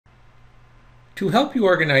To help you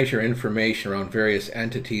organize your information around various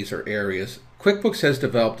entities or areas, QuickBooks has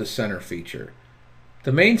developed a center feature.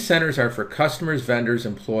 The main centers are for customers, vendors,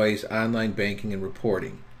 employees, online banking, and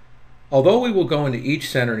reporting. Although we will go into each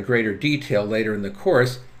center in greater detail later in the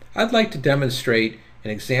course, I'd like to demonstrate an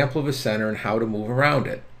example of a center and how to move around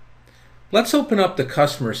it. Let's open up the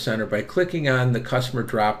Customer Center by clicking on the Customer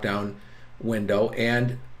drop-down window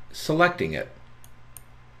and selecting it.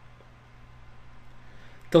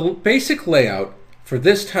 The basic layout for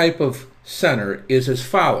this type of center is as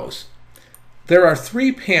follows. There are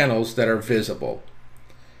three panels that are visible.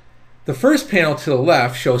 The first panel to the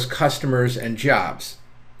left shows customers and jobs.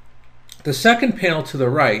 The second panel to the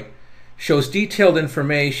right shows detailed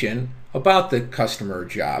information about the customer or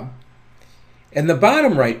job. And the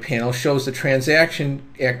bottom right panel shows the transaction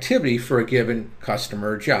activity for a given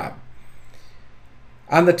customer or job.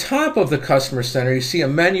 On the top of the Customer Center, you see a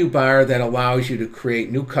menu bar that allows you to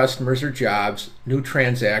create new customers or jobs, new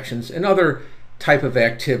transactions, and other type of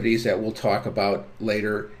activities that we'll talk about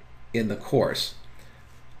later in the course.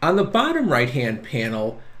 On the bottom right-hand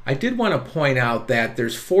panel, I did want to point out that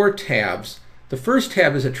there's four tabs. The first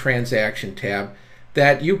tab is a transaction tab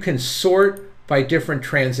that you can sort by different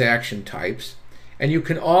transaction types, and you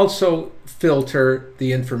can also filter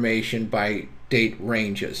the information by date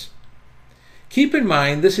ranges. Keep in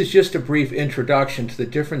mind, this is just a brief introduction to the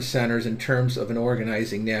different centers in terms of an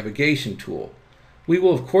organizing navigation tool. We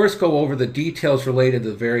will of course go over the details related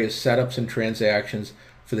to the various setups and transactions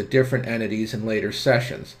for the different entities in later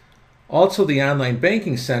sessions. Also, the Online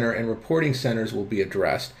Banking Center and Reporting Centers will be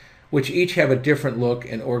addressed, which each have a different look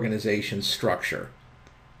and organization structure.